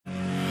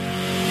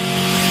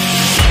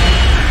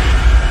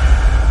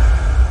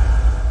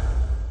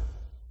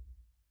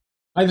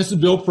Hi, this is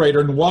Bill Prater,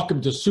 and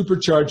welcome to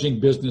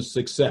Supercharging Business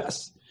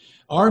Success.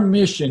 Our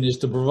mission is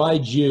to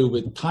provide you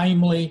with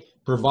timely,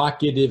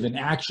 provocative, and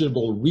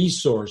actionable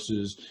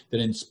resources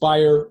that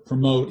inspire,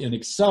 promote, and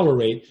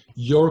accelerate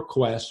your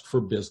quest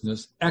for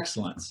business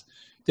excellence.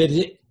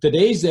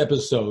 Today's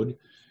episode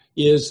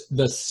is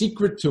the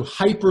secret to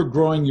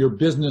hyper-growing your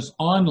business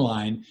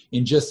online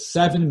in just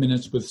 7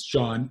 minutes with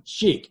Sean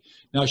Sheik.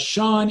 Now,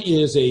 Sean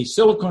is a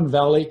Silicon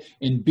Valley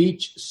and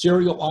Beach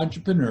serial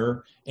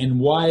entrepreneur and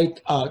Y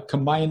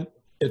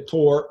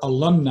Combinator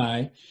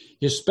alumni.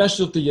 His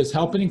specialty is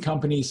helping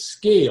companies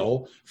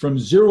scale from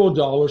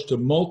 $0 to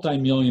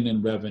multi-million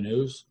in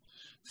revenues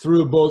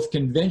through both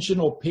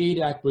conventional paid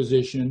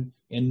acquisition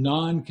and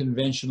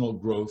non-conventional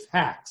growth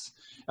hacks.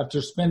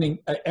 After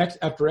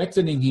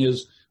exiting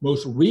his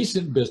most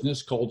recent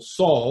business called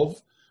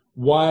Solve,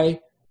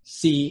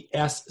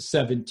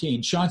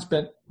 YCS17, Sean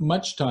spent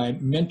much time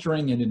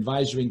mentoring and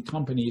advising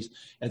companies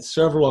at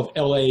several of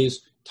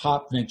LA's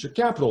top venture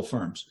capital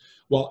firms.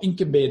 While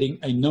incubating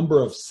a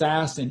number of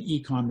SaaS and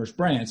e-commerce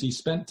brands, he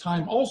spent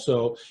time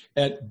also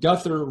at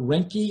Gunther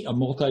Renke, a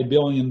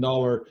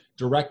multi-billion-dollar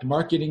direct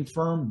marketing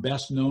firm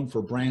best known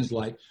for brands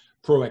like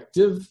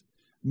Proactive,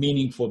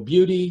 Meaningful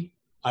Beauty,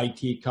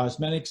 IT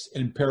Cosmetics,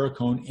 and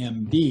Perricone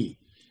MD.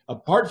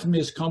 Apart from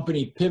his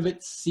company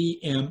Pivot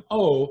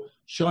CMO,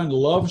 Sean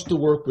loves to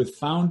work with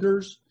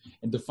founders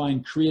and to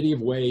find creative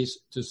ways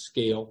to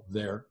scale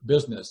their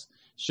business.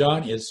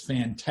 Sean, it's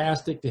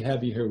fantastic to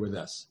have you here with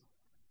us.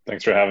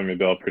 Thanks for having me,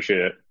 Bill.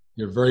 Appreciate it.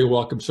 You're very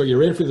welcome. So you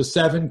ready for the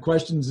 7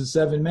 questions in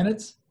 7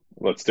 minutes?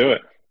 Let's do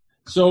it.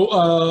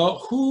 So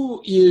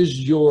who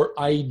is your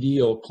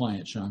ideal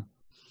client, Sean?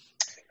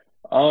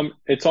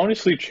 It's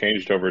honestly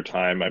changed over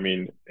time. I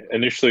mean,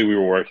 initially we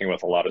were working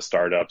with a lot of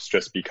startups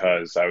just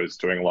because I was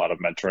doing a lot of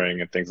mentoring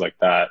and things like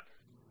that.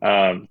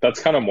 That's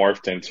kind of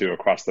morphed into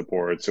across the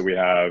board. So we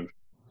have,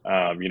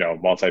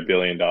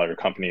 multi-billion-dollar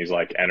companies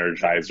like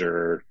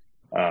Energizer,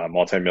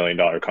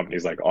 multi-million-dollar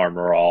companies like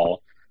Armor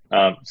All.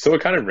 So it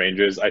kind of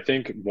ranges. I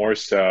think more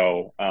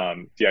so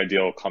the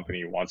ideal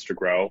company wants to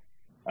grow.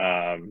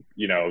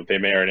 They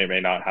may or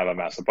may not have a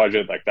massive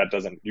budget. Like that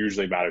doesn't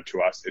usually matter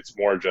to us. It's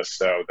more just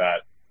so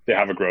that they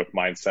have a growth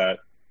mindset.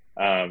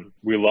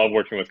 We love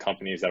working with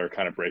companies that are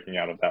kind of breaking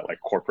out of that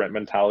like corporate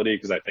mentality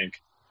because I think,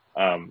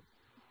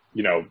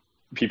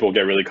 people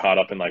get really caught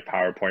up in like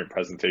PowerPoint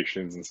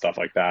presentations and stuff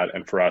like that.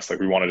 And for us, like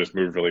we want to just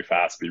move really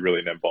fast, be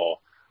really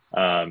nimble,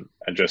 and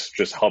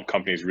just help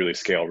companies really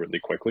scale really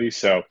quickly.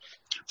 So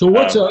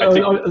what's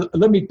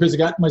let me, because I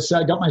got my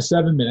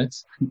 7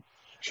 minutes.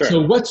 Sure.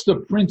 So what's the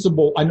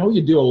principal? I know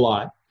you do a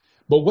lot,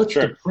 but what's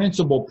Sure. the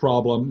principal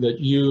problem that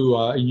you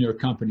in your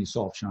company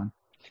solve, Sean?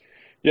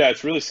 Yeah,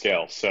 it's really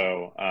scale.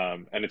 So,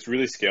 and it's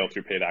really scale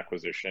through paid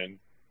acquisition.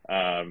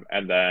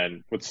 And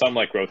then with some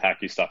like growth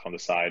hacky stuff on the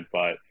side,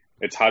 but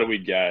it's how do we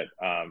get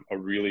a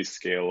really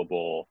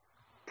scalable,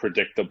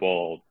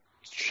 predictable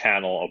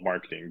channel of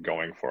marketing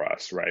going for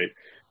us, right?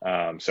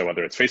 So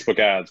whether it's Facebook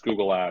ads,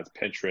 Google ads,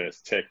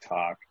 Pinterest,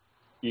 TikTok,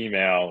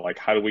 email, like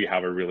how do we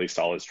have a really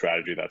solid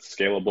strategy that's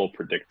scalable,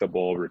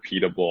 predictable,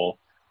 repeatable?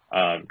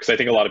 Because I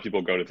think a lot of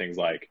people go to things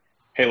like,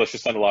 hey, let's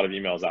just send a lot of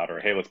emails out, or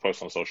hey, let's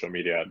post on social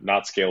media.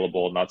 Not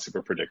scalable, not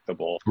super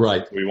predictable.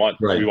 Right. We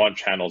want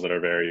channels that are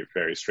very,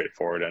 very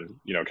straightforward and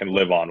can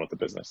live on with the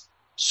business.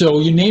 So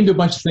you named a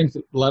bunch of things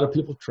that a lot of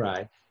people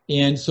try.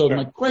 And so Sure.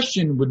 My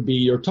question would be,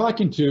 you're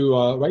talking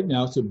to right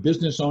now, so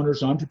business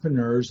owners,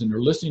 entrepreneurs, and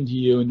they're listening to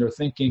you and they're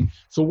thinking,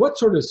 so what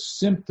sort of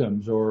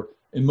symptoms or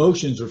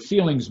emotions or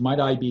feelings might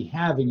I be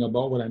having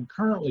about what I'm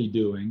currently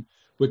doing,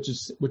 which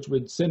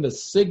would send a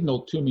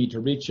signal to me to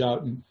reach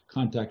out and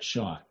contact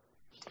Sean?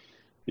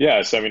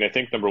 Yeah, so I mean, I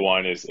think number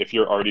one is if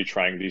you're already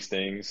trying these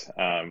things,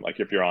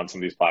 like if you're on some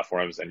of these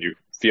platforms and you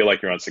feel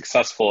like you're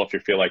unsuccessful, if you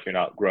feel like you're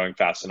not growing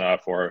fast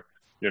enough or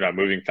you're not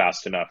moving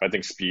fast enough, I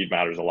think speed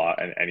matters a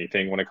lot in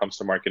anything when it comes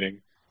to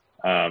marketing.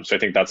 So I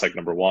think that's like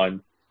number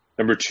one.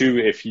 Number two,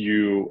 if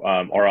you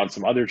are on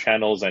some other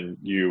channels and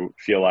you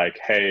feel like,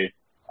 hey,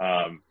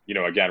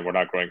 again, we're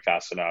not growing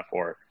fast enough,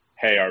 or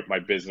hey, my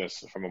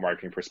business from a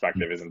marketing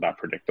perspective isn't that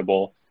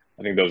predictable.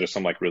 I think those are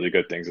some like really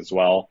good things as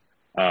well.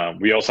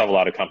 We also have a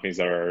lot of companies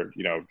that are,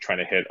 trying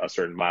to hit a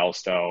certain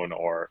milestone,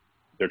 or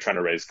they're trying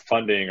to raise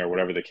funding or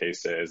whatever the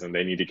case is, and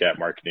they need to get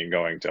marketing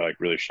going to like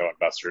really show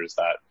investors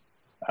that,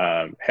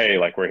 hey,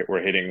 like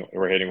we're hitting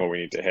what we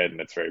need to hit,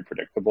 and it's very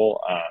predictable.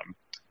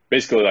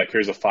 Basically, like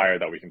here's a fire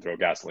that we can throw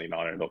gasoline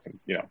on, and it'll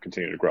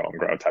continue to grow and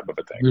grow, type of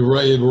a thing.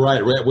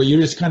 Right. Well,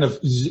 you kind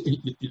of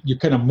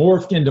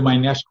morphed into my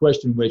next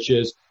question, which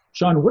is,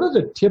 Sean, what are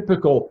the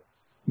typical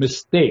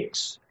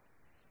mistakes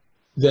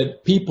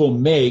that people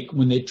make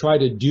when they try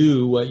to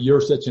do what you're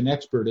such an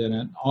expert in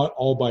it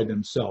all by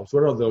themselves?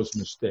 What are those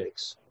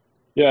mistakes?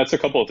 Yeah, it's a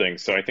couple of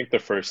things. So I think the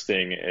first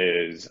thing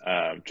is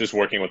just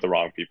working with the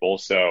wrong people.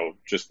 So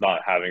just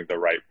not having the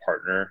right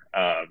partner.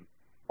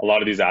 A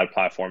lot of these ad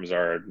platforms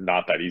are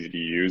not that easy to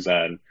use.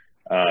 And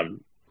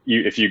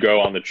if you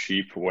go on the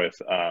cheap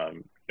with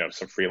some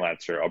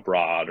freelancer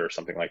abroad or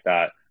something like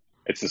that,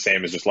 it's the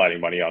same as just lighting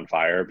money on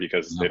fire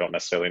because they don't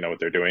necessarily know what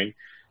they're doing.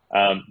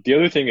 The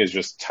other thing is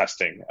just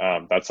testing.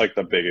 That's like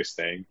the biggest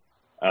thing.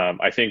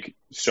 I think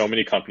so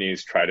many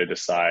companies try to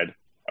decide,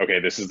 okay,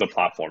 this is the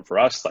platform for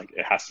us. Like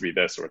it has to be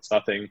this or it's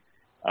nothing.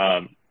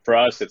 For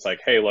us, it's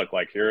like, hey, look,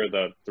 like here are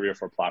the 3 or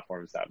 4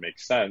 platforms that make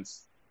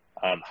sense.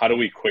 How do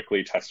we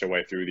quickly test our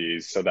way through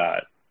these so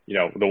that,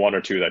 the 1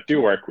 or 2 that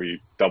do work,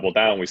 we double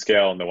down, we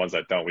scale, and the ones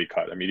that don't, we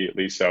cut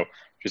immediately. So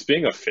just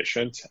being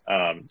efficient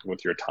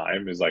with your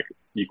time is like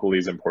equally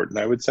as important,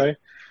 I would say.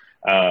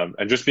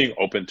 And just being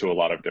open to a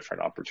lot of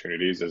different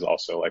opportunities is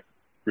also like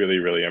really,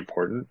 really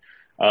important.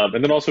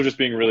 And then also just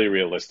being really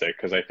realistic,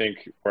 because I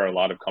think where a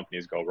lot of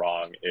companies go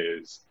wrong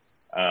is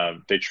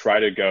they try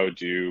to go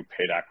do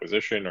paid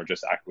acquisition or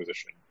just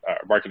acquisition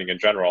marketing in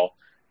general,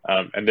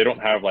 and they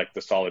don't have like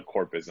the solid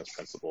core business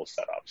principles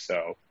set up.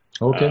 So,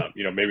 okay.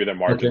 Maybe their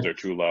margins are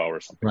too low or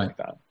something like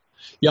that.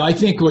 Yeah, I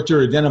think what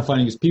you're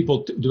identifying is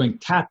people doing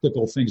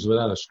tactical things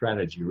without a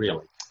strategy,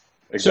 really.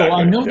 Exactly. So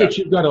I know that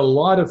you've got a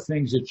lot of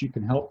things that you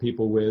can help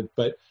people with,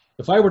 but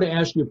if I were to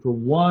ask you for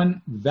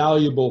one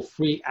valuable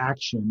free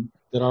action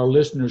that our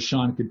listeners,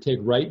 Sean, could take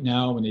right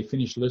now when they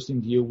finish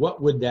listening to you,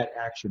 what would that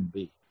action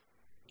be?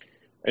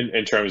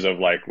 In terms of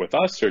like with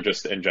us or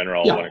just in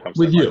general when it comes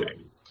to marketing?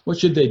 You. What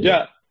should they do?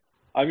 Yeah.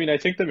 I mean, I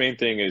think the main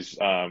thing is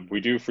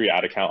we do free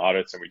ad account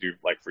audits and we do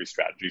like free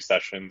strategy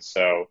sessions.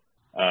 So,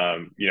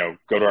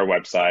 go to our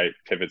website,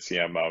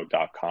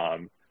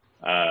 pivotcmo.com,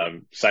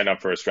 sign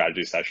up for a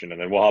strategy session,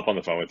 and then we'll hop on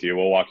the phone with you.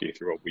 We'll walk you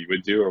through what we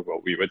would do or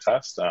what we would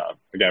test.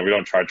 Again, we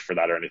don't charge for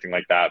that or anything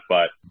like that,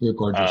 but you're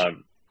gorgeous.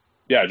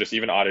 Just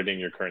even auditing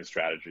your current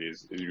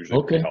strategies is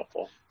usually pretty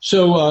helpful.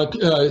 So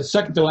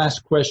second to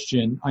last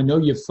question, I know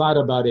you've thought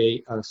about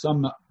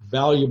some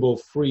valuable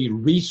free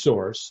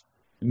resource.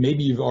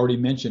 Maybe you've already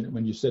mentioned it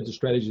when you said the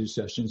strategy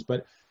sessions,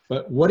 but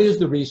what is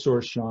the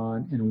resource,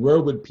 Sean, and where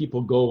would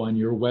people go on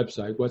your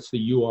website? What's the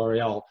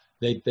URL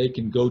they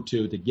can go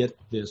to get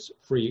this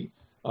free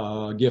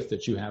gift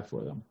that you have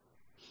for them?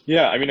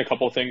 Yeah, I mean, a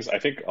couple of things. I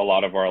think a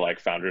lot of our like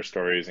founder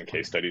stories and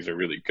case studies are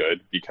really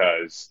good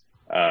because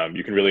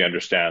you can really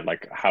understand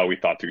like how we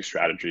thought through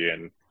strategy.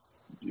 And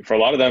for a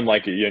lot of them,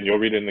 like, and you'll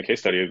read it in the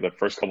case study, the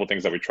first couple of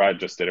things that we tried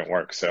just didn't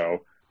work.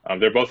 So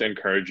they're both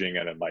encouraging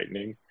and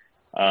enlightening.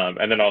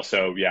 And then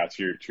also,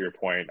 to your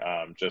point,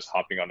 just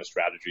hopping on a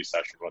strategy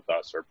session with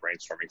us or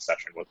brainstorming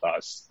session with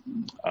us.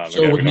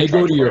 So again, when they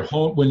go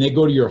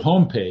to your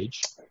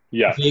homepage,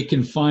 they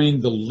can find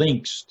the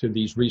links to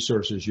these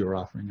resources you're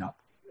offering up.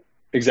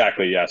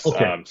 Exactly. Yes.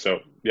 Okay.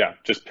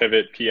 Just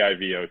pivot,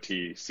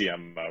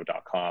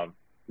 pivotcmo.com.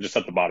 Just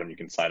at the bottom, you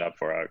can sign up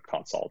for a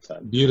consult.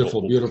 And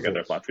beautiful. We'll get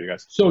their plan for you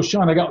guys. So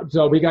Sean, we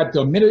got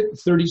a minute,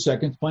 30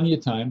 seconds, plenty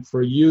of time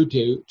for you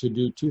to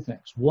do 2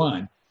 things.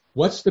 One,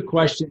 what's the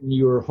question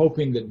you were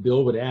hoping that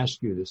Bill would ask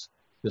you this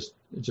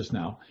just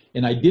now?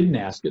 And I didn't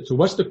ask it. So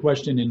what's the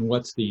question and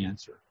what's the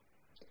answer?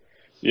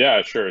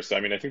 Yeah, sure. So,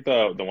 I mean, I think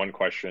the one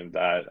question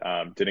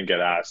that didn't get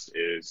asked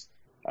is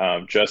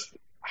just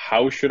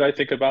how should I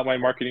think about my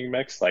marketing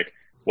mix? Like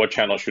what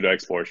channel should I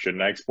explore?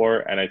 Shouldn't I explore?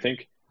 And I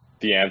think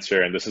the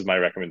answer, and this is my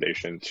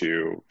recommendation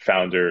to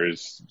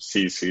founders,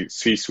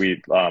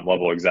 C-suite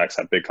level execs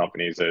at big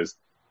companies, is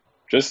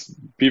just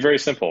be very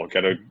simple.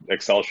 Get an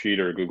Excel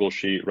sheet or a Google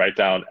sheet, write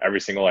down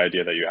every single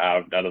idea that you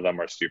have. None of them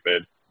are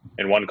stupid.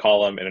 In one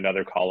column, in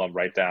another column,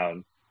 write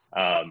down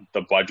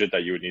the budget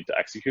that you would need to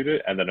execute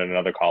it. And then in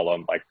another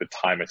column, like the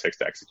time it takes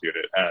to execute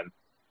it. And,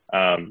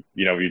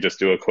 you just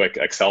do a quick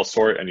Excel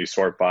sort and you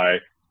sort by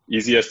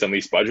easiest and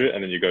least budget,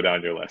 and then you go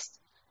down your list.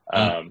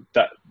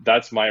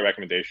 That's my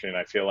recommendation.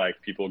 I feel like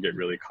people get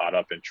really caught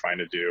up in trying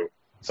to do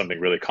something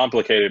really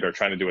complicated or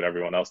trying to do what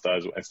everyone else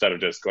does instead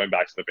of just going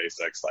back to the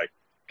basics, like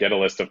get a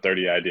list of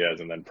 30 ideas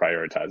and then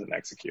prioritize and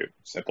execute.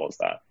 Simple as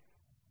that.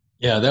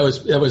 Yeah, that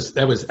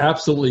was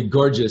absolutely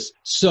gorgeous.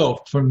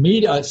 So for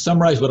me to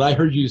summarize what I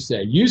heard you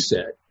say, you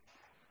said,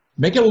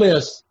 make a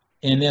list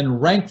and then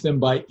rank them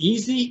by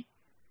easy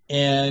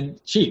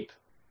and cheap.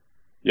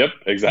 Yep,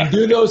 exactly.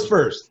 And do those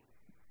first.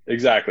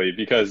 Exactly,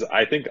 because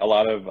I think a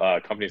lot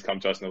of companies come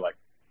to us and they're like,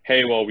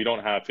 hey, well, we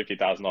don't have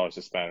 $50,000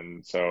 to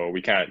spend, so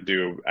we can't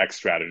do X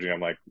strategy. I'm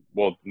like,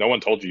 well, no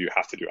one told you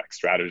have to do X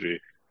strategy.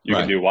 You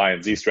can do Y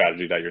and Z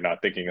strategy that you're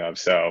not thinking of.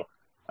 So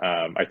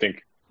I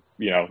think,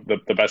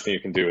 the best thing you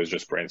can do is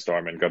just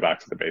brainstorm and go back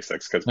to the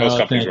basics, because most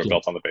companies were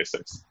built on the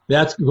basics.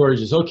 That's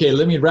gorgeous. Okay,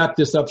 let me wrap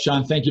this up,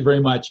 Sean. Thank you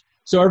very much.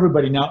 So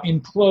everybody, now in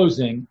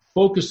closing,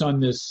 focus on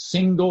this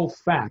single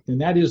fact,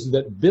 and that is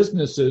that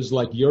businesses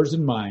like yours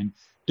and mine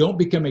don't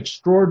become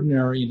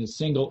extraordinary in a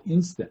single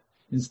instant.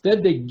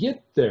 Instead, they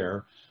get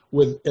there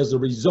as a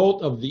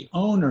result of the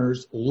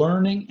owners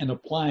learning and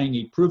applying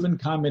a proven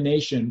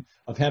combination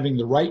of having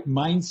the right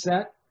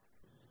mindset,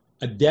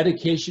 a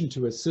dedication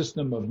to a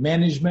system of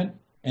management,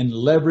 and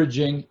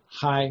leveraging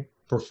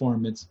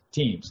high-performance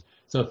teams.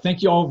 So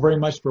thank you all very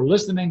much for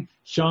listening.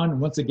 Sean,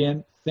 once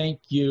again, thank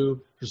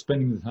you for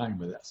spending the time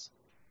with us.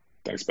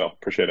 Thanks, Bill.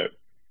 Appreciate it.